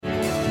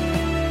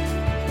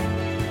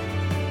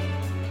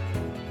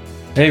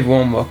Hey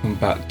everyone, welcome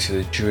back to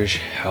the Jewish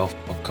Health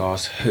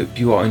Podcast. Hope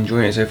you are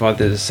enjoying it so far.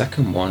 There's the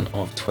second one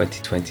of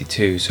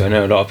 2022, so I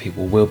know a lot of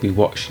people will be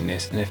watching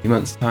this in a few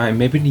months' time,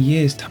 maybe in a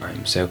year's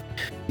time. So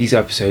these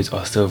episodes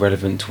are still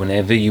relevant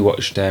whenever you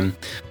watch them.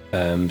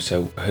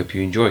 So I hope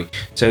you enjoy.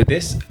 So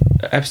this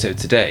episode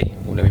today,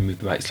 let me move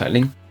the mic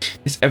slightly.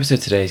 This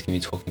episode today is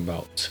going to be talking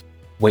about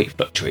weight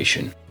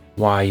fluctuation,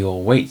 why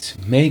your weight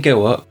may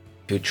go up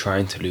if you're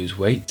trying to lose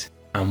weight,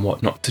 and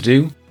what not to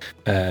do,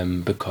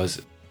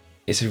 because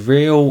it's a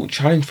real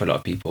challenge for a lot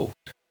of people.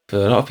 For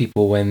a lot of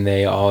people, when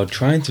they are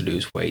trying to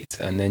lose weight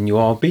and then you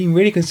are being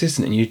really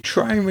consistent and you're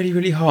trying really,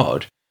 really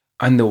hard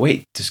and the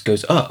weight just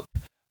goes up,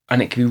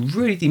 and it can be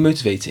really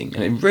demotivating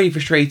and it's really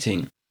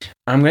frustrating. And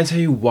I'm going to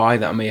tell you why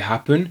that may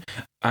happen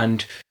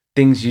and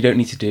things you don't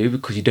need to do,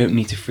 because you don't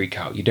need to freak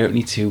out. You don't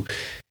need to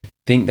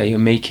think that you're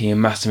making a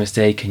massive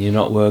mistake and you're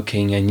not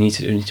working and you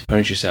need to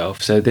punish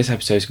yourself. So this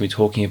episode is going to be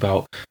talking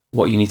about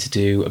what you need to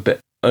do,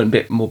 a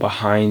bit more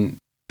behind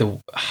the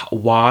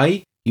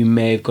why you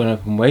may have gone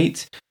up in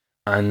weight,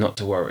 and not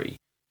to worry.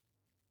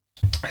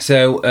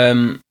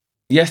 So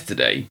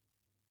yesterday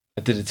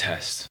I did a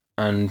test,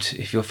 and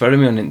if you're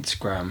following me on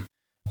Instagram,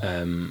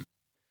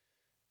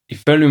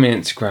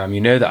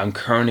 you know that I'm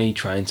currently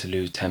trying to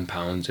lose 10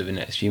 pounds over the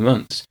next few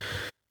months.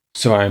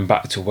 So I'm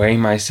back to weighing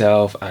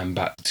myself. I'm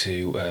back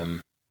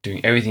to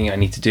doing everything I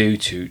need to do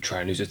to try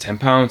and lose the 10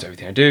 pounds,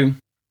 everything I do.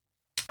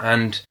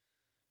 And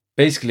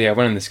basically I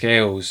went on the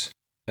scales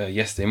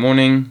yesterday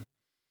morning,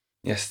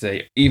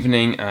 yesterday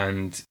evening,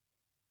 and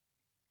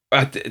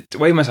I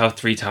weighed myself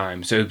 3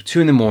 times. So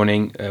 2 in the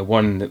morning,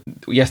 one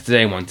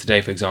yesterday, one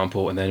today, for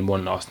example, and then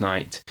one last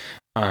night.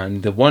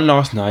 And the one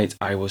last night,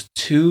 I was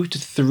 2 to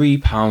 3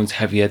 pounds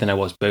heavier than I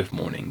was both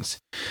mornings.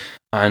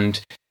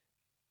 And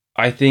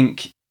I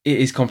think it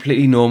is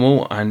completely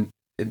normal. And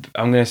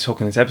I'm going to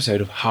talk in this episode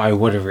of how I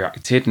would have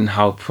reacted and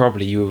how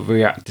probably you would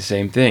react the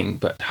same thing,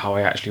 but how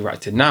I actually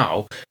reacted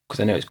now, because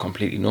I know it's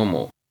completely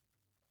normal.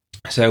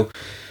 So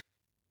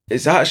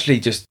it's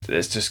actually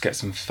let's just get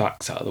some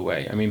facts out of the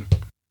way. I mean,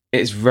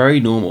 it's very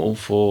normal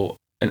for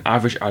an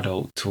average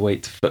adult to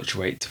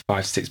fluctuate to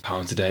 5 to 6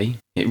 pounds a day.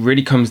 It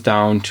really comes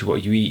down to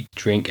what you eat,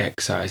 drink,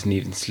 exercise, and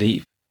even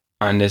sleep.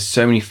 And there's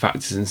so many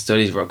factors and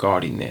studies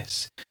regarding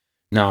this.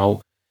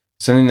 Now,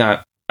 something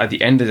that at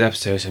the end of the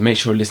episode, so make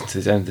sure to listen to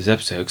the end of this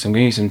episode, because I'm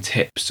giving you some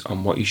tips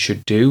on what you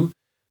should do,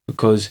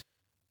 because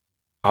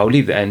I'll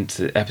leave the end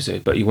to the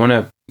episode, but you want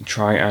to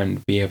try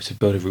and be able to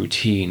build a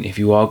routine if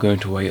you are going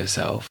to weigh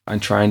yourself, and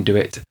try and do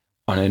it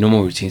on a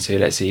normal routine. So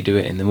let's say you do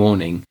it in the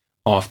morning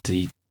after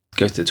you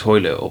go to the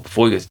toilet or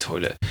before you go to the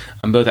toilet,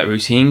 and build that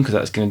routine, because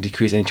that's going to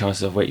decrease any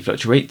chances of weight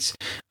fluctuates,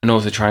 and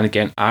also trying to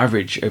get an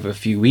average over a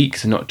few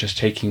weeks and not just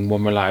taking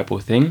one reliable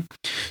thing.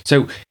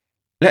 So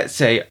let's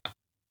say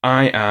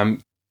I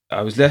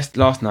was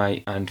last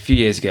night, and a few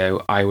years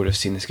ago I would have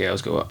seen the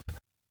scales go up,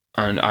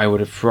 and I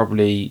would have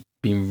probably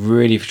been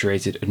really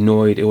frustrated,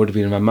 annoyed. It would have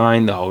been in my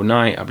mind the whole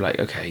night. I'd be like,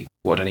 okay,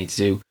 what do I need to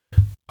do?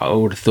 I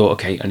would have thought,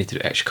 okay, I need to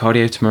do extra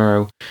cardio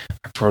tomorrow.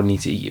 I probably need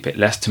to eat a bit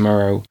less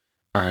tomorrow,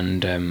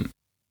 and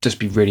just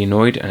be really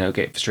annoyed, and I'll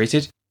get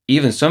frustrated.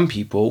 Even some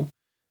people,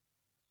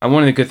 and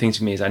one of the good things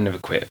for me is I never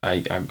quit.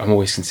 I'm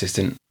always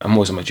consistent. I'm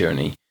always on my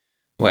journey,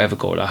 whatever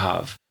goal I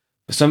have.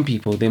 For some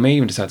people, they may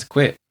even decide to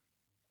quit.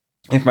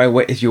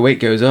 If your weight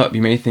goes up,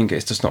 you may think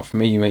it's just not for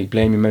me. You may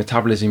blame your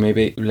metabolism, you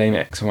may blame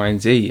X, Y,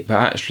 and Z. But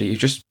actually, you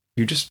just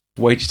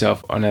weighed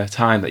yourself on a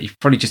time that you've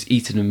probably just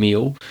eaten a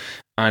meal,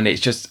 and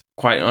it's just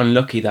quite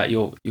unlucky that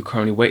you're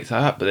currently weight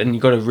that up. But then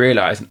you've got to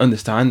realise and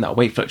understand that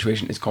weight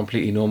fluctuation is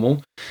completely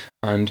normal.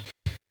 And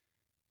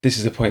this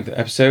is the point of the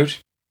episode.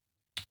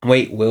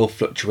 Weight will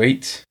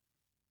fluctuate.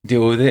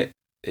 Deal with it.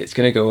 It's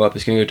going to go up,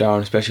 it's going to go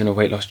down, especially on a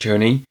weight loss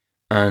journey.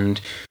 And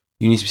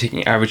you need to be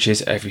taking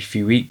averages every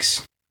few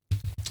weeks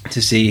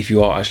to see if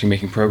you are actually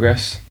making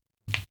progress.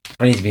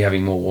 I need to be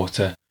having more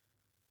water.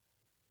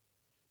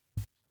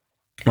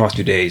 Last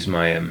 2 days,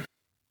 I've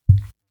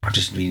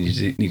just been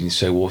needing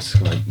so water,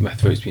 because my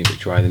throat's been a bit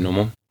drier than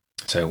normal.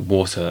 So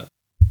water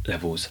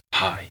levels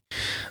high.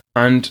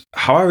 And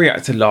how I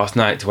reacted last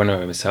night to when I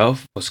weighed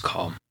myself was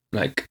calm.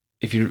 Like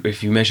if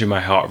you measure my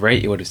heart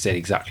rate, it would have stayed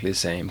exactly the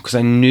same, because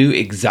I knew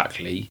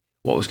exactly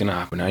what was going to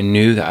happen. I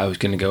knew that I was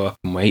going to go up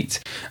in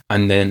weight,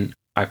 and then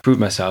I proved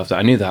myself that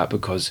I knew that,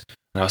 because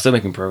I was still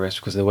making progress,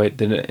 because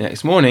the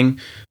next morning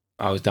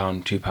I was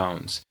down 2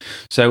 pounds.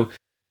 So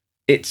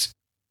it's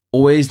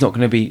always not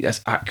going to be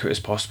as accurate as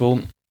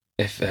possible.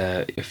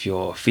 If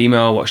you're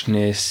female watching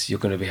this, you're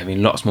going to be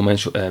having lots more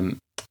menstrual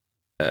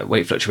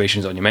weight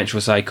fluctuations on your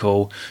menstrual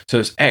cycle. So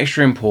it's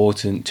extra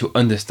important to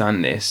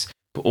understand this,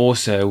 but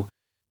also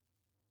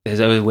there's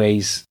other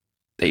ways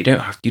that you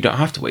don't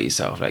have to weigh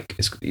yourself.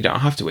 You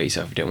don't have to weigh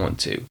yourself if you don't want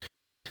to.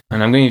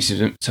 And I'm going to give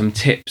you some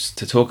tips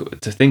to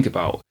think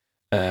about.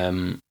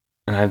 And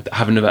I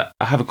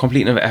have a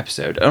complete another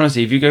episode.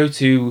 Honestly, if you go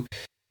to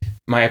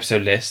my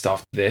episode list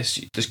after this,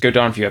 just go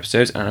down a few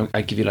episodes, and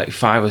I give you like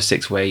 5 or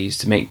 6 ways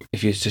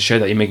to show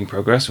that you're making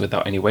progress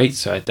without any weight.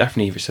 So I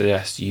definitely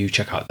suggest you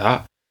check out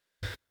that.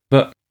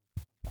 But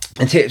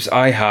And tips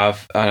I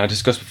have, and I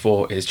discussed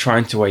before, is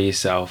trying to weigh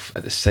yourself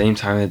at the same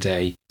time of the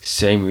day,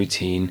 same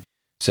routine.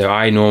 So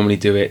I normally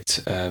do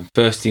it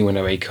first thing when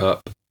I wake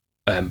up,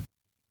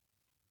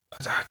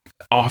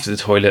 after the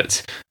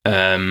toilet.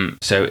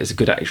 So it's a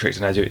good trick,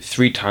 and I do it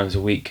 3 times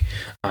a week.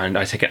 And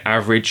I take an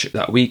average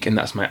that week, and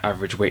that's my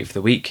average weight for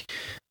the week.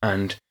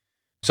 And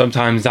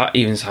sometimes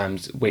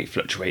weight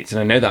fluctuates,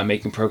 and I know that I'm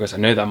making progress. I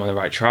know that I'm on the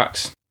right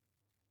tracks.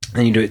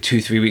 And you do it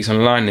 2-3 weeks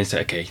online and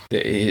say, okay,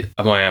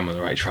 I am on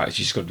the right track. You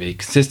just got to be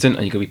consistent,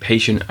 and you've got to be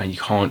patient, and you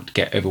can't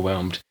get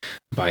overwhelmed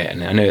by it.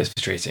 And I know it's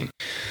frustrating.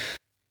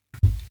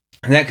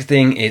 The next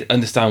thing is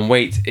understand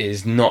weight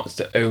is not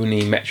the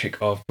only metric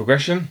of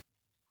progression.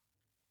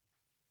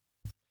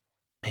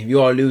 If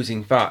you are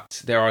losing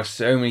fat, there are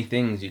so many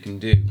things you can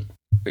do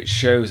which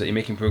shows that you're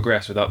making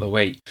progress without the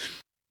weight.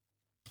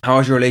 How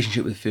is your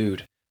relationship with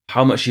food?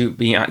 How much are you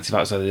being active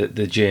outside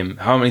the gym?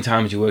 How many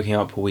times are you working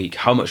out per week?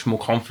 How much more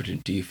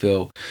confident do you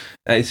feel?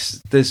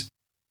 There's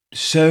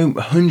so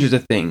hundreds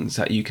of things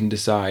that you can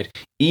decide.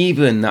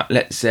 Even that,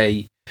 let's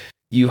say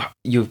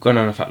you've gone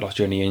on a fat loss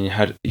journey and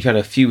you've had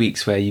a few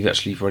weeks where you've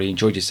actually really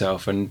enjoyed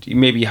yourself, and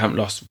maybe you haven't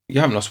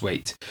lost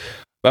weight.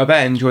 But I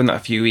bet during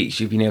that few weeks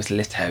you've been able to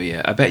lift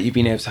heavier. I bet you've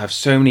been able to have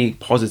so many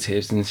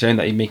positives and showing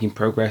that you're making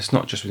progress,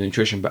 not just with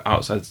nutrition but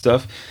outside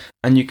stuff,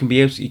 and you can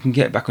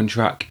get back on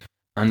track.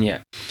 And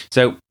yeah,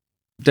 so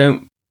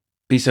don't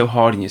be so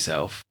hard on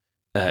yourself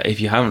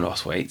if you haven't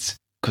lost weight,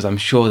 because I'm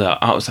sure that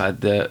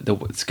outside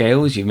the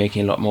scales you're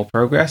making a lot more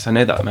progress. I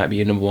know that might be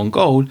your number one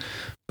goal,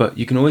 but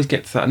you can always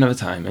get to that another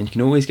time, and you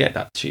can always get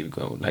that achieve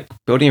goal. Like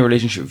building a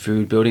relationship with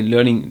food,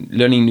 learning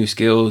new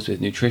skills with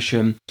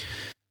nutrition.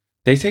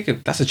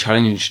 That's a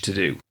challenge to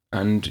do,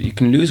 and you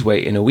can lose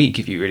weight in a week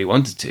if you really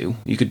wanted to.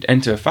 You could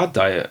enter a fad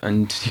diet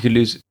and you could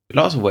lose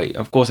lots of weight.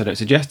 Of course, I don't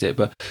suggest it,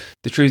 but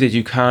the truth is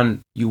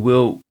you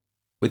will,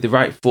 with the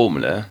right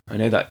formula. I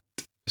know that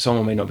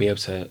someone may not be able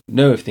to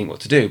know everything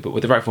what to do, but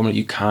with the right formula,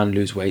 you can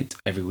lose weight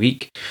every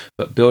week.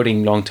 But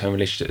building long-term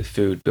relationship with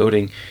food,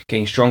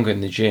 getting stronger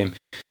in the gym,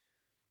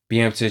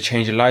 being able to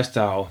change your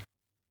lifestyle,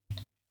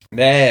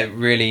 they're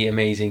really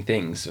amazing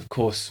things. Of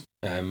course,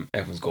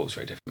 everyone's goal is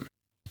very different.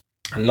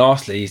 And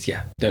lastly is,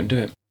 don't do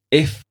it.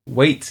 If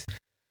weight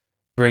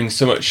brings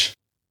so much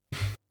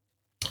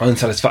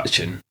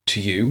unsatisfaction to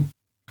you,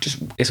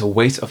 it's a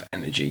waste of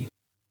energy.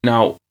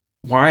 Now,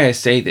 why I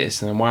say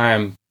this and why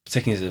I'm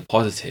taking this as a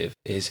positive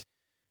is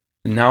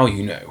now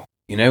you know.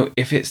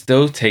 If it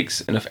still takes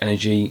enough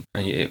energy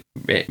and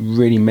it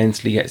really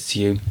mentally gets to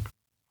you,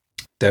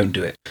 don't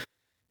do it.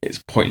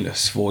 It's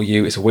pointless for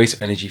you. It's a waste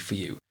of energy for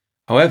you.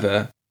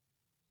 However,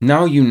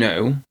 now you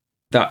know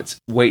that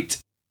weight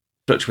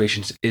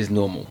fluctuations is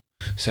normal.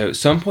 So at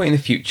some point in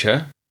the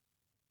future,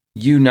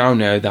 you now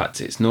know that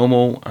it's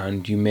normal,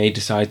 and you may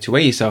decide to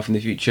weigh yourself in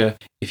the future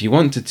if you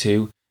wanted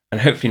to,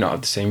 and hopefully not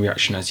have the same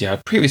reaction as you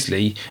had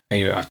previously, and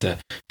you don't have to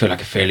feel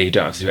like a failure, you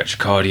don't have to do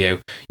extra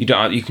cardio,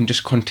 you can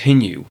just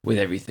continue with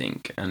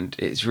everything. And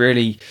it's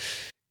really,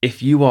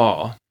 if you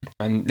are,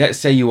 and let's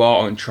say you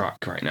are on track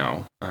right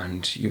now,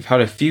 and you've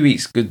had a few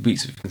good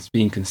weeks of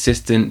being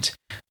consistent,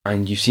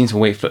 and you've seen some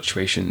weight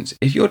fluctuations,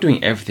 if you're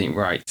doing everything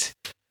right,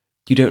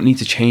 you don't need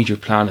to change your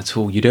plan at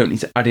all. You don't need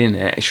to add in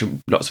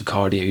lots of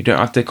cardio. You don't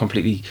have to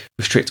completely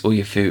restrict all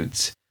your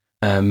foods.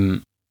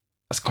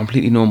 That's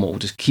completely normal.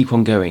 Just keep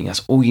on going.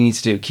 That's all you need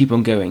to do. Keep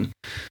on going.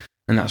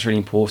 And that's really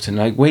important.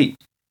 Like weight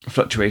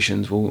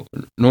fluctuations will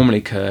normally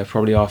occur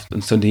probably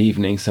on Sunday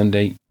evening,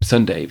 Sunday,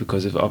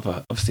 because of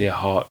obviously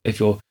if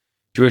you're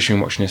Jewish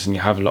and watching this and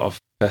you have a lot of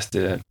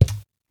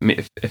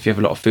if you have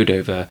a lot of food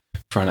over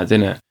Friday night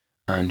dinner,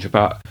 and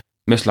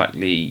most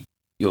likely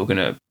you're going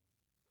to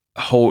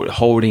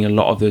holding a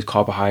lot of those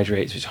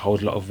carbohydrates, which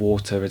hold a lot of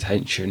water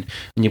retention,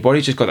 and your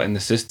body's just got that in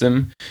the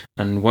system.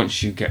 And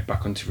once you get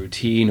back onto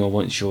routine,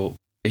 or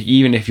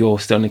even if you're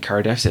still in a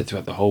calorie deficit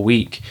throughout the whole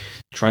week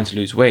trying to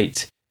lose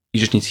weight,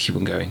 you just need to keep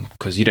on going,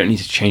 because you don't need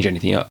to change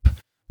anything up.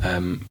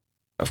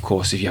 Of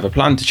course, if you have a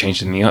plan to change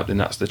something up, then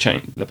that's the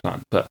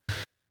plan. But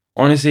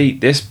honestly,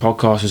 this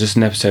podcast was just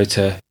an episode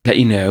to let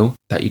you know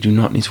that you do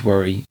not need to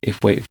worry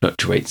if weight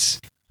fluctuates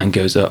and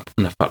goes up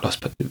on a fat loss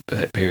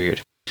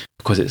period,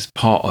 because it's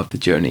part of the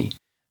journey.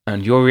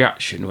 And your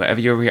reaction, whatever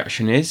your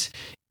reaction is,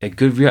 a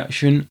good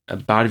reaction, a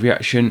bad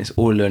reaction, it's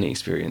all a learning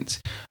experience.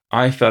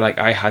 I felt like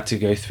I had to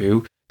go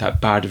through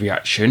that bad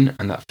reaction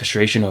and that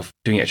frustration of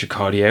doing extra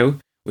cardio,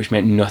 which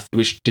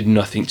did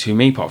nothing to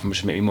me apart from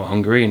just make me more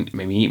hungry and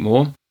made me eat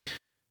more,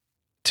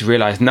 to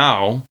realize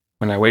now,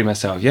 when I weighed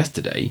myself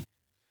yesterday,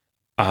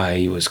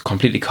 I was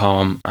completely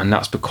calm. And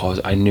that's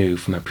because I knew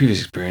from my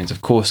previous experience.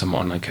 Of course, I'm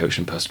an online coach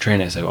and personal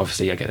trainer, so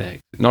obviously I get the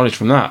knowledge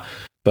from that.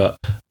 But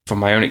from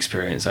my own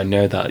experience, I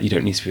know that you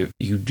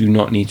do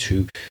not need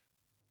to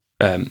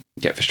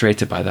get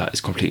frustrated by that.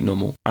 It's completely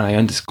normal, and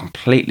I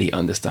completely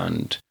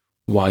understand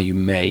why you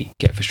may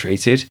get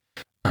frustrated.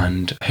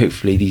 And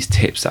hopefully, these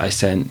tips that I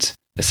said,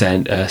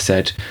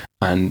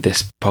 and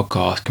this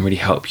podcast can really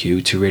help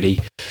you to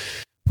really,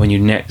 when you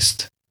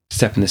next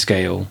step in the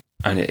scale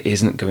and it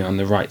isn't going on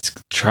the right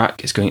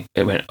track,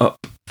 it went up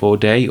for a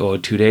day or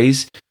 2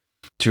 days,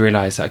 to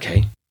realise that,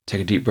 okay,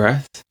 take a deep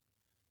breath.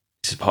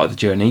 This is part of the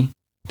journey.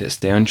 Let's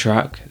stay on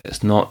track.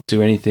 Let's not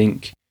do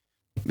anything.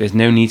 There's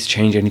no need to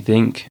change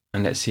anything.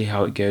 And let's see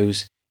how it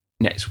goes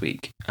next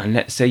week. And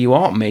let's say you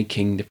aren't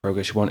making the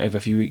progress you want over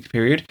a few weeks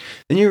period.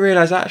 Then you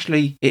realise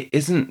actually it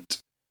isn't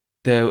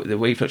the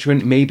weight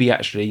fluctuation. Maybe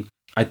actually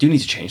I do need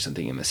to change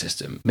something in the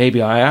system.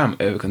 Maybe I am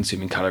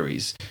over-consuming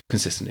calories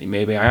consistently.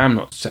 Maybe I am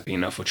not stepping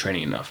enough or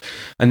training enough.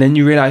 And then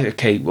you realise,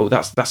 okay, well,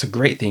 that's a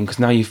great thing because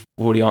now you've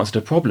already answered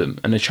a problem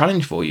and a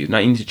challenge for you. Now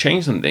you need to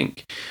change something.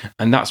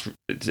 And that's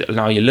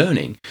now you're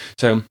learning.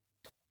 So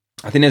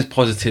I think there's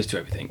positives to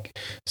everything.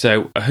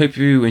 So I hope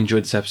you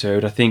enjoyed this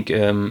episode. I think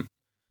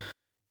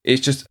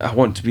it's just I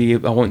want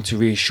to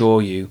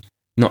reassure you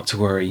not to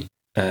worry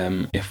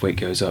if weight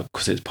goes up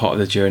because it's part of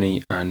the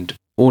journey. And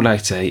all I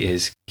say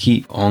is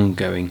keep on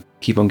going,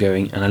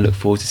 and I look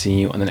forward to seeing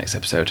you on the next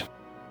episode.